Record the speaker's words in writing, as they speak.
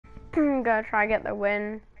I'm gonna try get the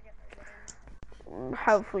win.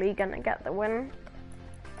 Hopefully gonna get the win.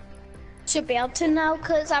 Should be able to now,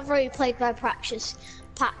 because I've already played my practice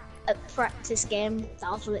game.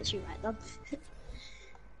 That was literally right then.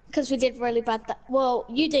 Because we did really bad well,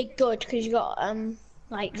 you did good, because you got,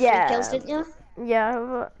 like, 3 kills, didn't you? Yeah,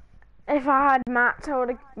 but if I had Matt, I would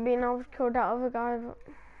have been able to kill that other guy, but...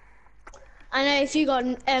 I know if you got,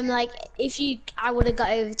 I would have got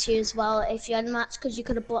over to you as well if you had Matt, because you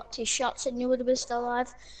could have blocked his shots and you would have been still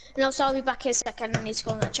alive. And also, I'll be back in a second. I need to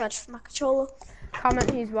go on that charge for my controller.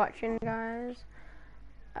 Comment who's watching, guys.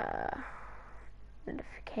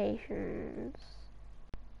 Notifications.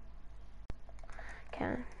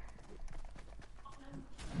 Okay.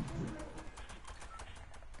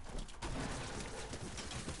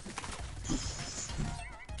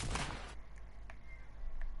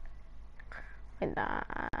 With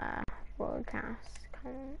that broadcast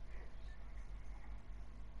comment.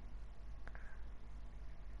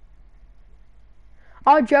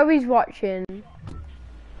 Oh, Joey's watching.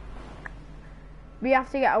 We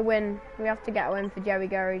have to get a win. We have to get a win for Joey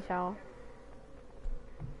Gary's house.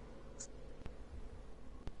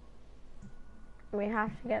 We have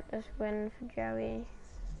to get this win for Joey.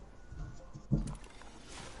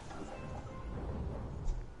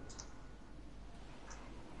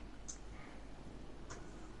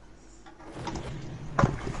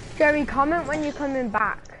 Joey, comment when you're coming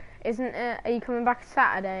back. Isn't it? Are you coming back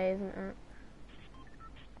Saturday, isn't it?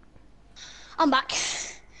 I'm back.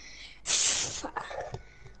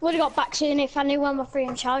 Would have got back soon if I knew where my free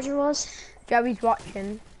charger was. Joey's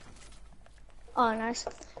watching. Oh, nice.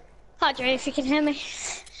 Hi, Joey, if you can hear me.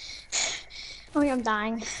 Oh, I'm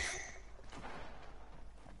dying.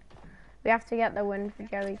 We have to get the win for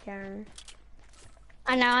Joey, Kieran.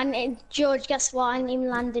 I know, and George, guess what? I haven't even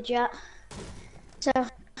landed yet. So,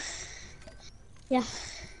 yeah.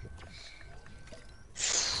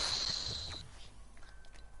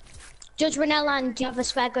 Judge, when I land, do you have a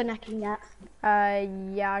spare gun I can get?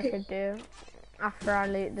 Yeah, I should do. After I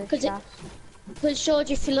loot this chest. Because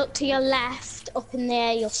George, if you look to your left, up in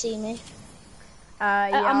there, you'll see me.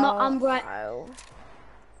 Yeah. I'm right. Oh.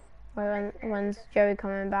 When's Joey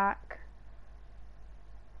coming back?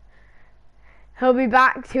 He'll be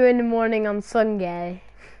back 2 in the morning on Sunday.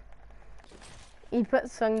 He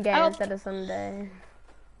put Sunday instead of Sunday.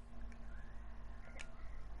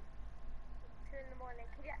 2 in the morning.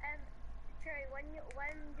 Jerry, when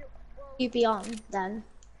you be on then?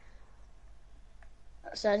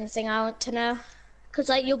 That's the only thing I want to know. Because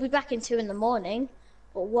like you'll be back in 2 in the morning,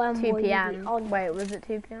 but when 2 will p.m. you be on? Wait, was it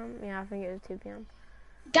 2 p.m.? Yeah, I think it was 2 p.m.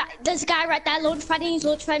 There's a guy right there, launch padding. He's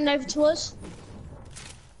launch padding over to us. Do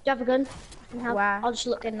you have a gun? I can help. Where? I'll just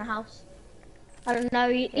look in the house. I don't know.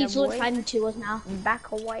 He's launch padding to us now.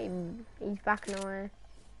 Back away. He's backing away.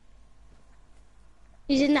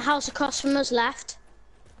 He's in the house across from us, left.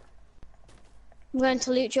 I'm going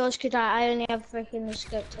to loot yours because I only have freaking the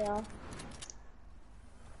scope tail.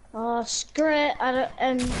 Oh, screw it. I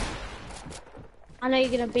know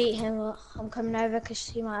you're gonna beat him, but I'm coming over because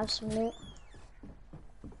he might have some loot.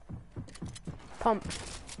 Pump.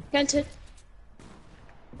 Going to.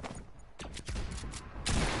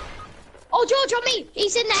 Oh, George, on me!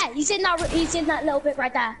 He's in there. He's in that little bit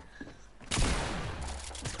right there.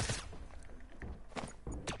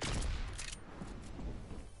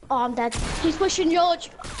 Oh, I'm dead. He's pushing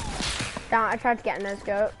George. Damn, I tried to get a no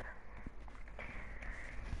scope.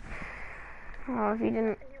 Oh, if you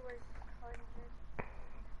didn't.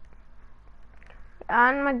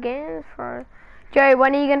 And my games for Joey.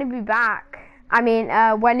 When are you gonna be back? I mean,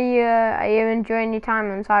 when are you enjoying your time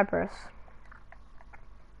in Cyprus?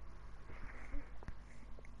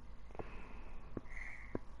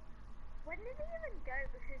 When did he even go?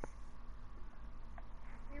 Because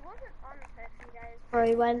he wasn't on for a few days. Or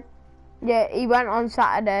he went. Yeah, he went on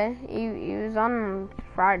Saturday. He was on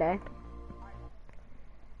Friday.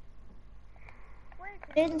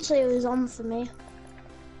 He didn't say he was on for me.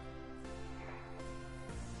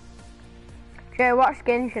 Joey, what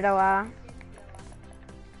skin should I wear?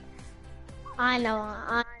 I know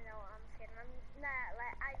I'm skin.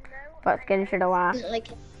 What skin should I wear? Like,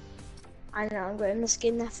 I know I'm going the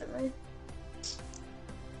skin definitely.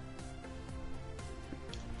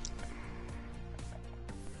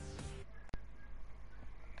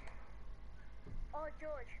 Oh,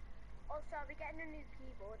 George. Also, I'll be getting a new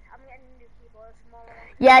keyboard. I'm getting a new keyboard tomorrow.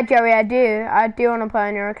 Yeah, Joey, I do. I do want to play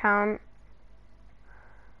on your account.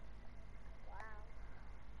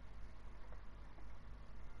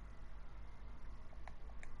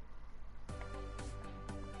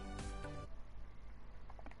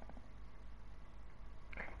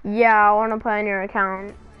 Yeah, I want to play on your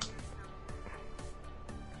account.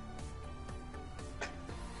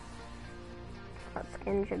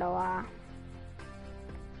 skin should I wear?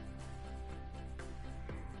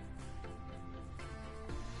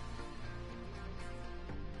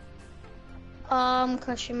 Oh, I'm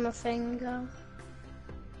crushing my finger.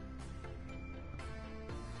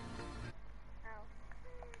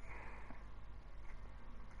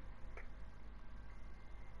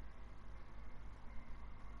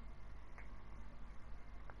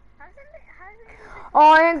 Oh,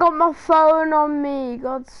 I ain't got my phone on me,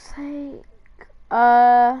 God's sake.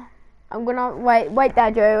 I'm gonna wait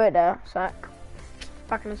there, Joey, wait there, sec.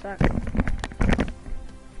 Back in a sec.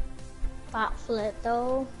 Backflip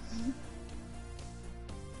though.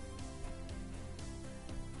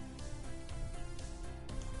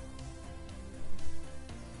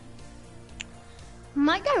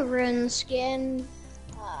 Might go rune skin.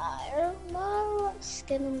 I don't know what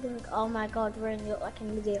skin I'm gonna. Oh my god, rune, you look like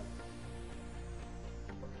an idiot.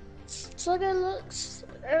 So it looks.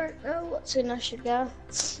 I don't know what skin I should go.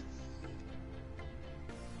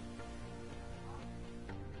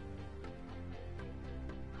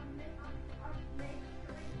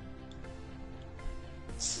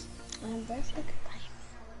 I'm very good.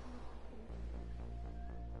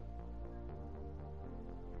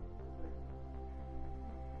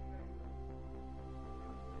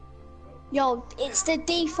 Yo, it's the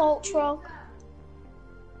default frog.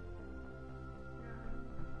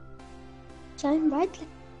 Shine bright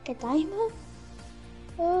like a diamond.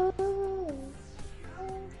 Oh,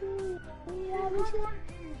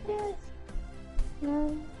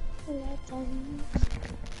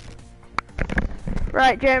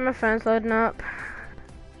 Right, Joey, my phone's loading up.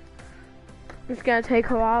 It's gonna take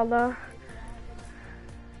a while though. Are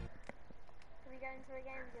we going to a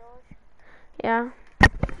game, George? Yeah.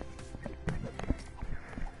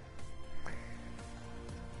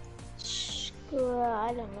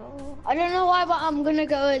 I don't know. I don't know why, but I'm gonna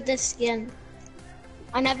go with this skin.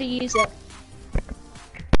 I never use it. I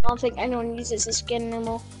don't think anyone uses this skin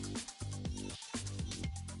anymore.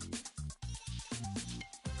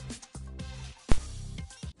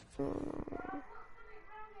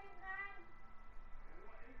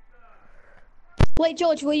 Wait,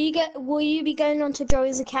 George, will you be going onto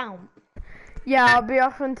Joey's account? Yeah, I'll be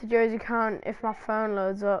off onto Joe's account if my phone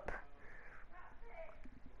loads up.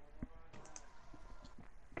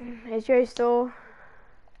 Is Joe still?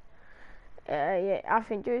 Yeah, I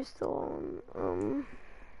think Joe's still on. I don't know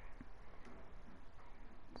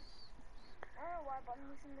why, but I'm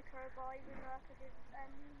using the crowbar even though I could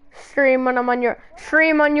have, Stream when I'm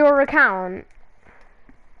on your account.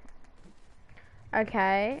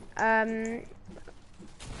 Okay.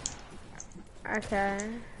 Okay.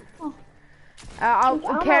 Oh.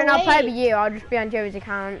 Kieran, I'll play with you. I'll just be on Joey's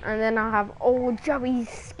account, and then I'll have all Joey's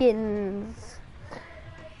skins.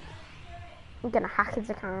 I'm gonna hack his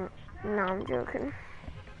account. No, I'm joking.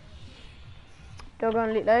 Do I go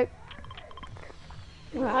on Loot Lake?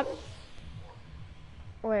 Right.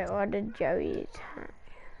 Wait, what did Joey attack?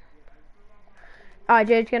 Oh,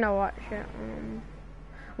 Joey's gonna watch it.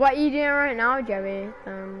 What are you doing right now, Joey?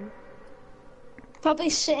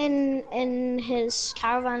 Probably sitting in his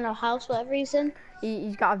caravan or house, whatever he's in.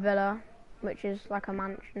 He's got a villa, which is like a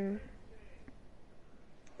mansion.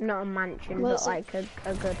 Not a mansion, What's but like a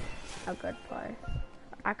good place.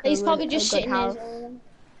 Like He's probably just a good sitting house. there.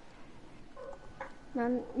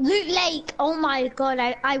 Man, Loot Lake! Oh my god,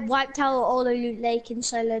 I wiped out all the Loot Lake in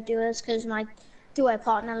solo duos because my duo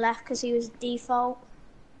partner left because he was default.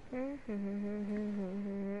 I'm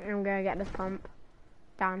gonna get this pump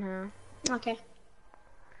down here. Okay.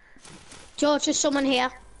 George, there's someone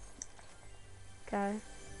here. Okay.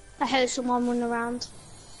 I heard someone run around.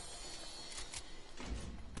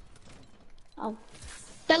 Oh.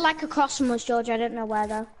 They're like across from us, George. I don't know where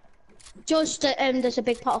though. George, there's a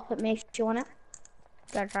big pot up at me if you want it.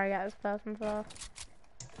 Gotta try to get this person first.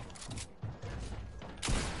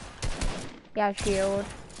 Yeah, shield.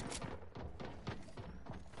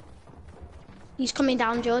 He's coming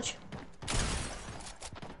down, George.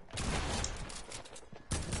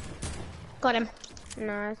 Got him.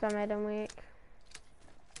 Nice, I made him weak.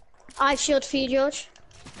 I have shield for you, George.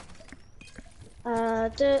 I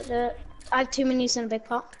have 2 minis and a big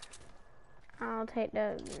pot. I'll take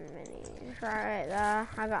the minis right there.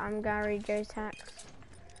 I'm gonna read Joe's text.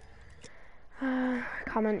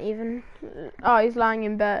 Comment even. Oh, he's lying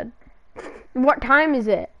in bed. What time is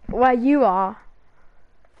it? Where you are?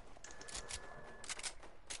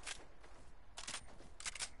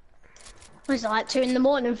 Was it like 2 in the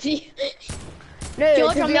morning for you? No,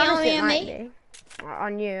 George, to on be me, honest, on me, it on might me. be.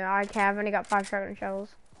 On you. Okay, I've only got 5 shotgun shells.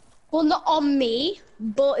 Well, not on me,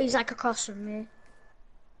 but he's like across from me.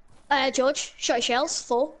 George, shot your shells,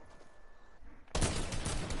 4.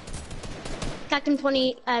 Tagged him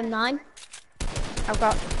 29. I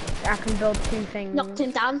can build 2 things. Knocked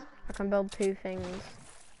him down. I can build 2 things.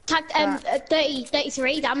 Tagged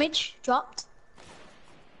 33 damage. Dropped.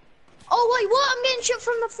 Oh wait, what? I'm getting shot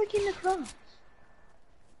from the freaking across.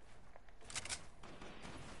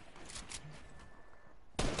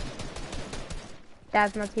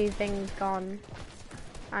 There's my 2 things gone.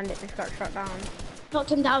 And it just got shot down.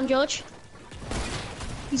 Knocked him down, George.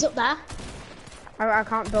 He's up there. I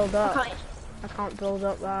can't build up. I can't build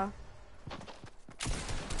up there.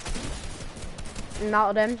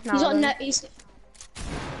 Nailed him. He's on net. He's.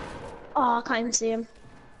 Oh, I can't even see him.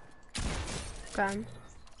 Okay.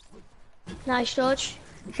 Nice, George.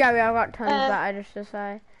 Joey, I've got tons better just to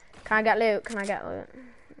say. Can I get loot? Can I get loot?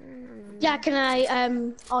 Yeah, can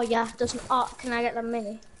I, oh yeah, doesn't, oh, can I get the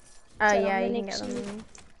mini? Oh yeah, you can get the mini.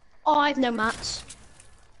 Oh, I have no mats.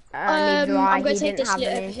 Neither do I. I'm going He to take didn't this have loot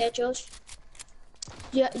over any. here, George.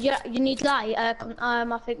 Yeah, you need light, I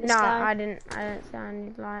think this No, guy. I didn't say I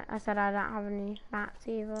need light. I said I don't have any mats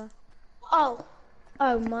either. Oh,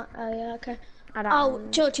 yeah, okay. I don't Oh, have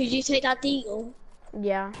any. George, did you take that deagle?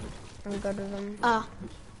 Yeah, I'm good with them. Ah,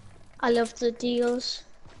 I love the deals.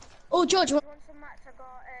 Oh, George, You want some mats? I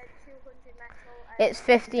got 200 metal. It's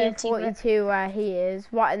 1542 where he is.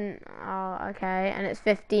 What in? Oh, okay, and it's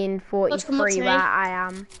 1543 where I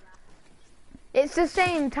am. It's the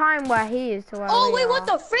same time where he is to where oh, we wait, are. what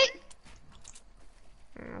the frick?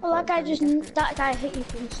 Oh, that guy just, different. that guy hit you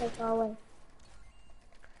from so far away.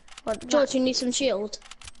 What, George, you need some shield.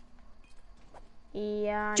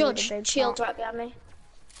 Yeah, I George, need a big shield pot. right behind me.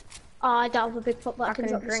 Oh, I don't have a big pot, but I can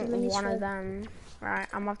drop drink some minis one for of you. them. Right,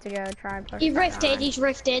 I'm off to go try and push He that rifted, guy. he's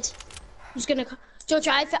rifted. He's gonna... George,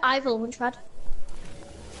 I have a launch pad.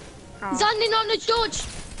 Oh. He's landing on us, George!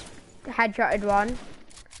 Headshotted one.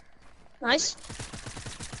 Nice.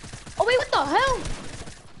 Oh wait, what the hell?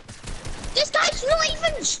 This guy's not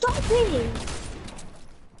even stopping!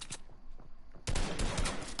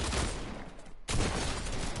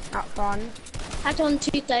 That's fun. Had on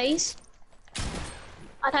 2 days.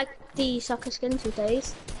 I had the soccer skin 2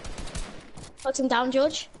 days. Got him down,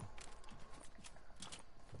 George.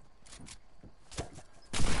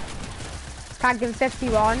 Tagged him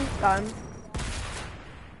 51. Got him.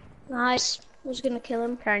 Nice. I was gonna kill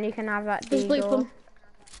him. Karen, you can have that He's blue deagle. pump.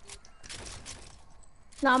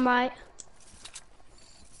 No, I'm right.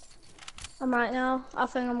 I'm right now. I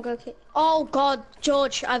think I'm gonna kill. Oh god,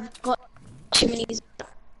 George, I've got 2 minis.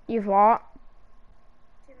 You've what?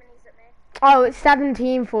 2 minis at me. Oh, it's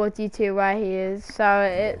 1742 where he is. So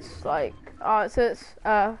it's like, so it's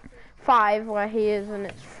 5 where he is and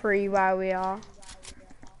it's 3 where we are.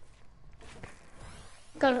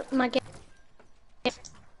 Got my game.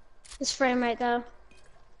 This frame right there.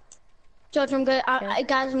 George, I'm good.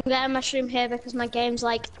 Guys, I'm getting my stream here because my game's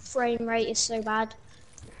like frame rate is so bad.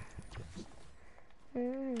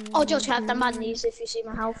 Oh, George, I have the madness if you see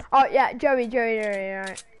my health. Oh yeah, Joey,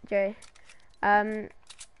 right, Joey.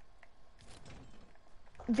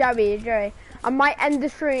 Joey. I might end the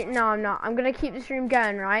stream. No, I'm not. I'm gonna keep the stream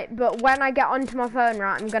going, right? But when I get onto my phone,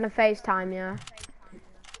 right, I'm gonna FaceTime you.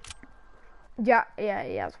 Yeah,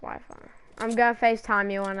 it's Wi-Fi. I'm gonna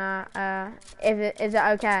FaceTime you on is it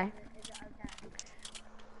okay?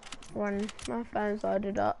 When my phone's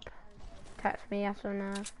loaded up, text me yes or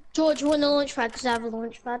no. George, you want a launch pad? Because I have a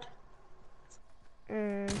launch pad.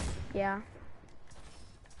 Yeah.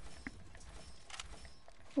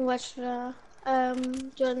 Where should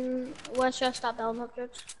John, where should I start building up,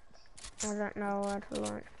 George? I don't know where to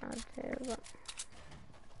launch pad to, but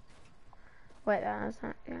wait, that's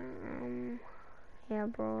not. Yeah,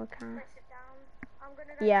 broadcast. Press it down. I'm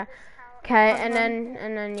gonna go Yeah. to this tower. Okay, and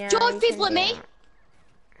then yeah. George, you people can at do me. that.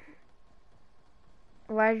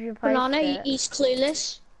 Where'd you place Banana, it? he's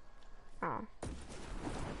clueless. Oh.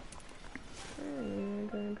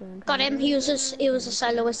 Got him. He was a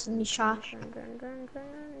soloist and he's trash.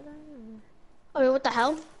 Oh, what the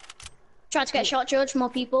hell? Tried to get shot, George. More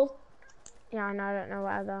people. Yeah, I know. I don't know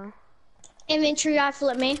where though. Infantry rifle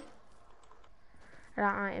at me. I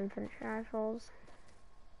don't like infantry rifles.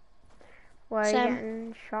 Where are you Same.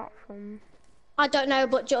 getting shot from? I don't know,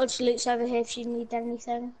 but George loot's over here if you need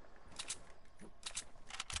anything.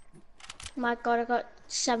 My god, I got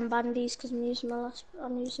 7 bandies because I'm using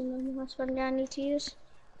them the last bandy I need to use.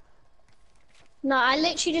 No, I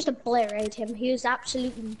literally just obliterated him. He was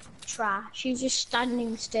absolutely trash. He was just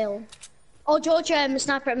standing still. Oh, George, a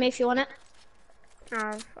sniper at me if you want it.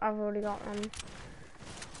 I've already got one.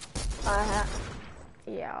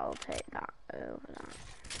 Yeah, I'll take that over that.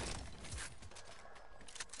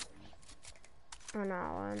 Oh no,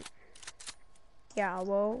 I won't. Yeah, I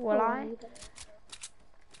will. Will I?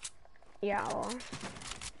 Yeah. Well.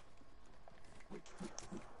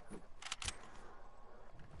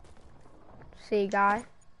 See, guy.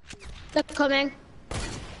 They're coming.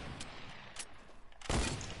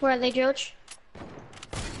 Where are they, George?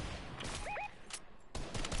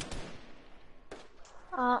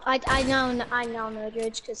 I know no,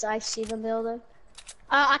 George, because I see them building.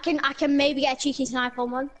 I can maybe get a cheeky snipe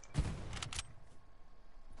on one.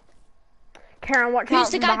 Kieran, watch out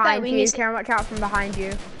from behind you. Kieran, watch out from behind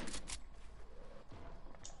you.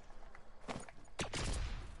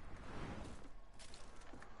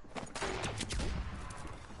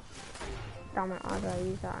 Damn it, I better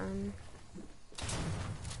use that.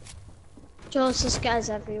 George, this guy's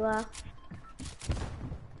everywhere.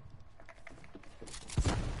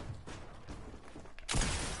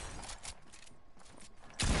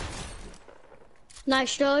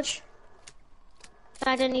 Nice, George.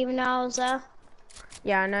 I didn't even know I was there.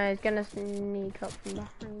 Yeah, I know, he's gonna sneak up from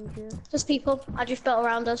behind you. There's people. I just built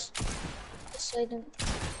around us. Just so you didn't.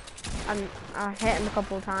 I hit him a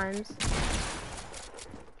couple of times.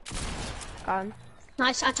 Gone.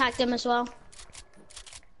 Nice, I tagged him as well.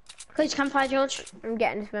 Please campfire, George. I'm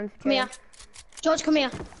getting this one for Come here. George, come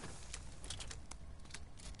here.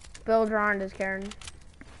 Build around us, Kieran.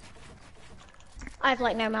 I have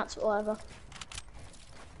like no mats or whatever.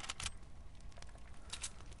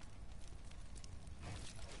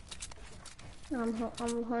 I'm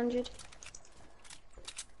 100.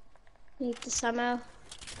 Need the ammo.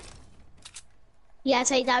 Yeah,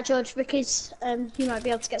 take that, George, because you might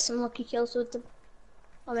be able to get some lucky kills with them.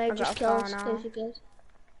 Or maybe just kills, because you're good.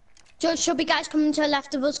 George, should be guys coming to the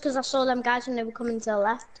left of us, because I saw them guys when they were coming to the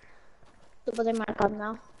left. But they might have gone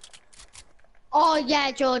now. Oh,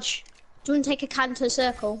 yeah, George. Do you want to take a can to a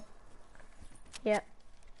circle? Yep.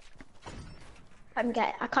 I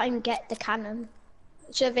can't even get the cannon.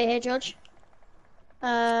 It's over here, George.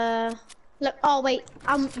 Look. Oh wait.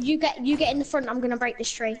 You get in the front. I'm gonna break this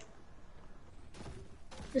tree,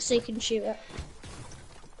 just so you can shoot it.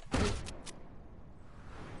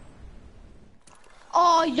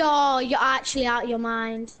 Oh, you're actually out of your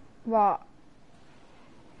mind. What?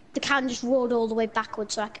 The can just rolled all the way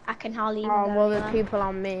backwards, so I can hardly even go well, anywhere. there's people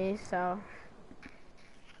on me, so.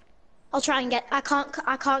 I'll try and get. I can't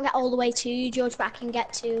get all the way to you, George, but I can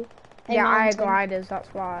get to. Yeah, I had gliders. That's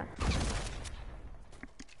why.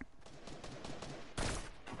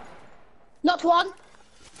 Not one.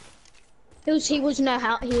 He was no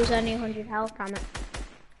health. He was only 100 health. Damn it.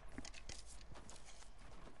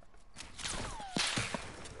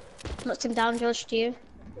 Knocked him down, George. To you.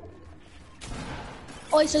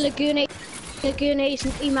 Oh, it's a Laguna. Laguna.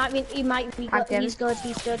 He might be good. He's good.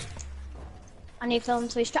 He's good. I need to film him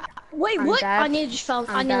to his trap. Wait, I'm what? dead. I nearly just fell.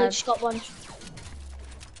 I nearly just got one.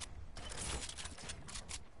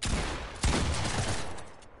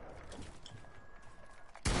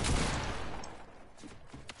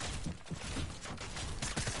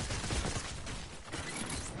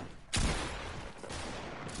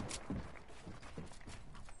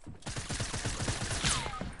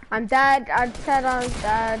 I'm dead. I said I was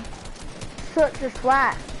dead. Such a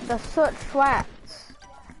sweat. They're such sweats.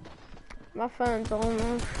 My phone's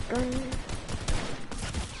almost done.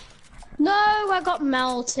 No, I got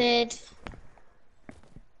melted.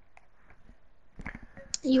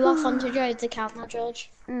 You off onto Joe's account now,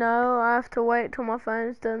 George? No, I have to wait till my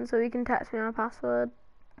phone's done so you can text me my password.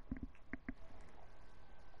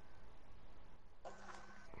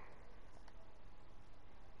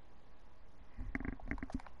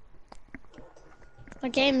 My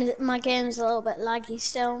game's a little bit laggy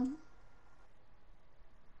still.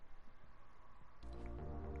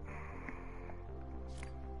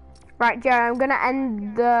 Right, Joe, I'm gonna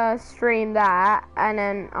end the stream there, and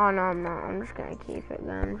then, oh no, I'm not. I'm just gonna keep it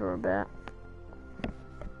going for a bit.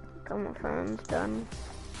 Got my phone's done.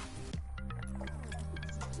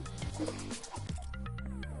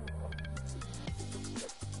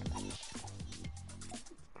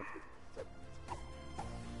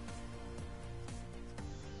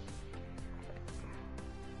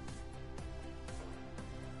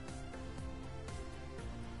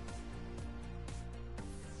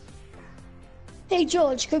 Hey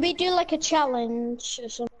George, could we do like a challenge or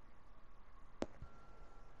something?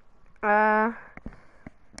 I'm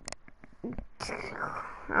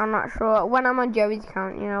not sure. When I'm on Joey's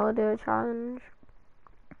account, you know, we'll do a challenge.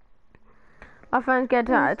 My phone's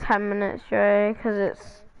getting out of 10 minutes, Joey, because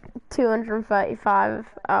it's 235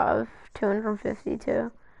 out of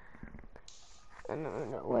 252.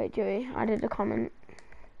 No, wait, Joey, I did a comment.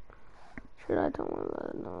 Should I tell him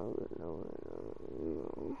that? No.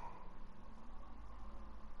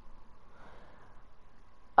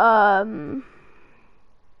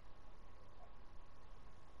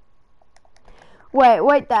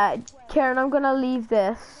 Wait there. Kieran, I'm gonna leave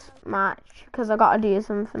this match because I gotta do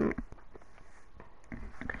something.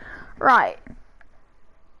 Right.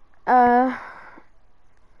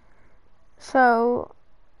 So...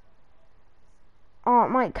 Oh, it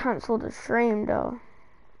might cancel the stream though.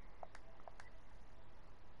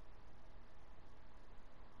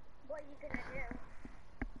 What are you gonna do?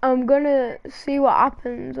 I'm gonna see what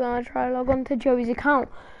happens when I try to log on to Joey's account.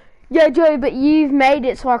 Yeah, Joey, but you've made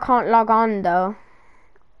it so I can't log on though.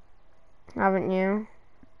 Haven't you?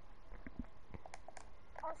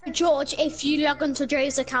 Also, George, if you log onto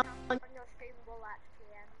Joe's account on your stream will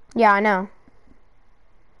actually end. Yeah, I know.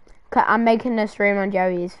 I'm making a stream on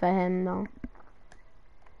Joey's for him though.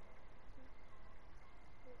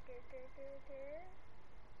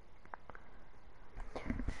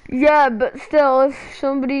 Yeah, but still, if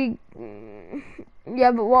somebody...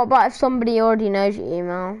 Yeah, but what about if somebody already knows your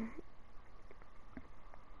email?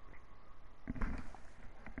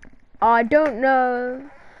 I don't know.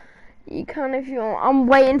 You can if you want. I'm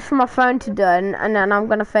waiting for my phone to done, and then I'm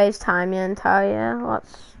gonna FaceTime you and tell you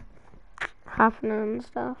what's happening and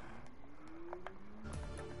stuff.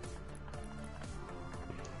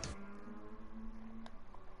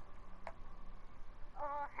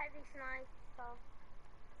 Oh, heavy sniper.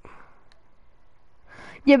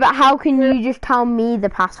 Yeah, but how can you just tell me the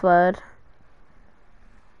password?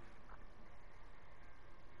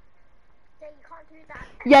 Yeah, you can't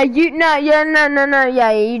do that. Yeah, no,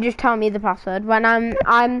 yeah, you just tell me the password when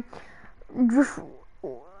I'm just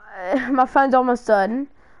my phone's almost done.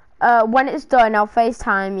 When it's done, I'll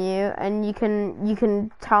FaceTime you, and you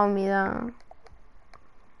can tell me that.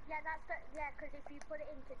 Yeah, because if you put it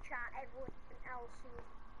into chat, everyone else can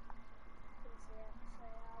see it. So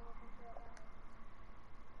yeah, I wouldn't do it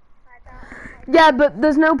like that. Yeah, but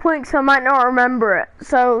there's no point, so I might not remember it.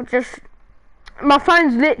 So just my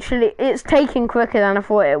phone's literally it's taking quicker than I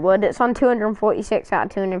thought it would. It's on 246 out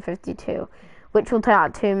of 252, which will take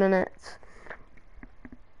out 2 minutes.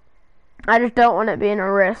 I just don't want it being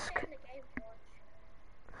a risk.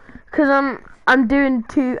 Cause I'm doing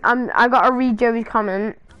two. I gotta read Joey's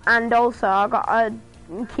comment, and also I gotta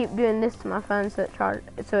keep doing this to my phone so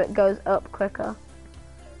it goes up quicker.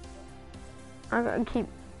 I gotta keep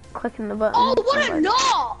clicking the button. Oh, what a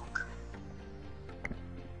knock!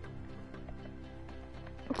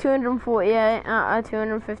 248 out of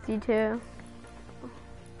 252.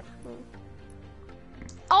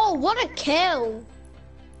 Oh, what a kill!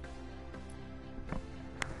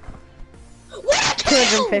 What a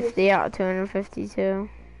kill! 250 out of 252.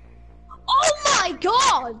 Oh my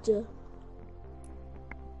god!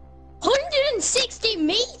 160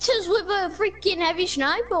 meters with a freaking heavy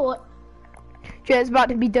sniper. It's about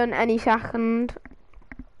to be done any second.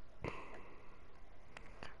 And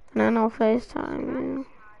then I'll FaceTime you.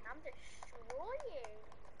 I'm destroying.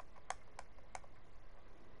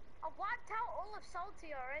 I've wiped out all of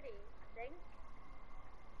Salty already, I think.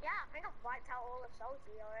 Yeah, I think I've wiped out all of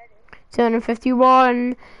Salty already.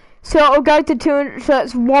 251. So it'll go to 200. So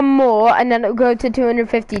it's one more, and then it'll go to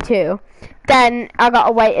 252. Then I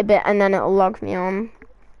gotta wait a bit, and then it'll log me on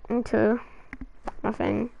into my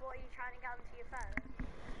thing. What, are you trying to get onto your phone?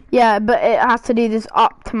 Yeah, but it has to do this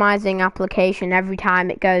optimizing application every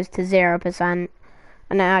time it goes to 0%, and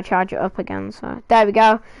then I charge it up again. So there we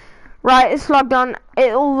go. Right, it's logged on.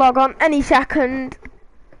 It'll log on any second.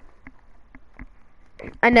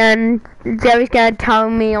 And then Joey's gonna tell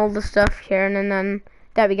me all the stuff here, and then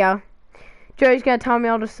there we go. Joey's gonna tell me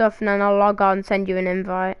all the stuff, and then I'll log on and send you an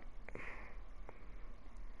invite.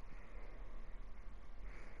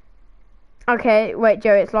 Okay, wait,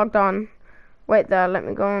 Joey, it's logged on. Wait there, let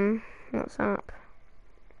me go on WhatsApp.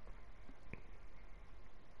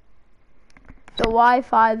 The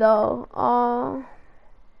Wi-Fi though, oh.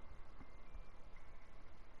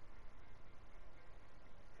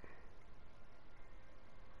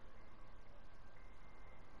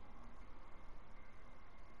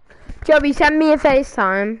 Joey, send me a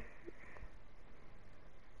FaceTime.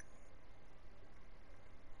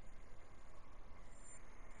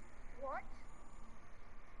 What?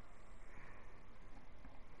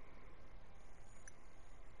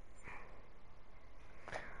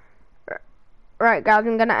 Right, guys,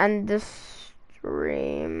 I'm gonna end this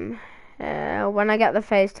stream. When I get the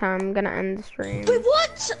FaceTime, I'm gonna end the stream. Wait,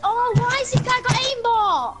 what? Oh, why has this guy got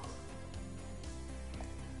aimbot?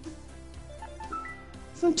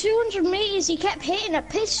 From 200 meters, he kept hitting a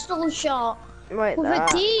pistol shot. Wait with there. a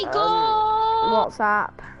deagle.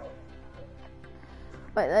 WhatsApp.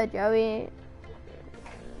 Wait there, Joey.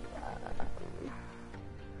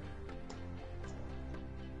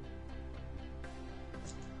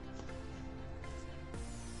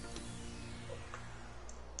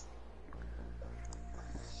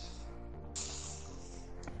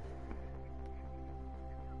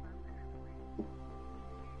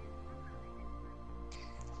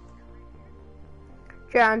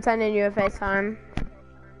 Sure, I'm sending you a FaceTime.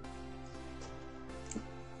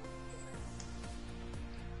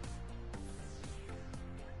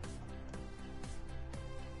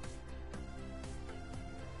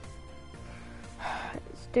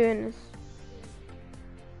 It's doing this.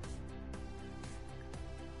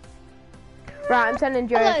 Right, I'm sending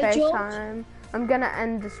Joe a Hello, George. FaceTime. I'm gonna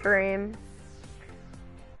end the stream.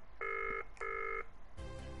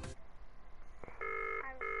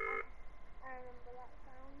 I remember that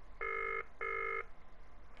sound.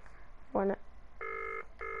 When it.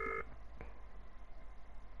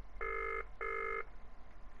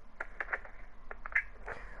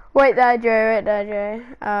 Wait there, Joe. Wait there,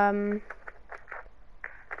 Joe.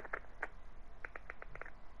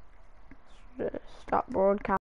 Stop broadcast.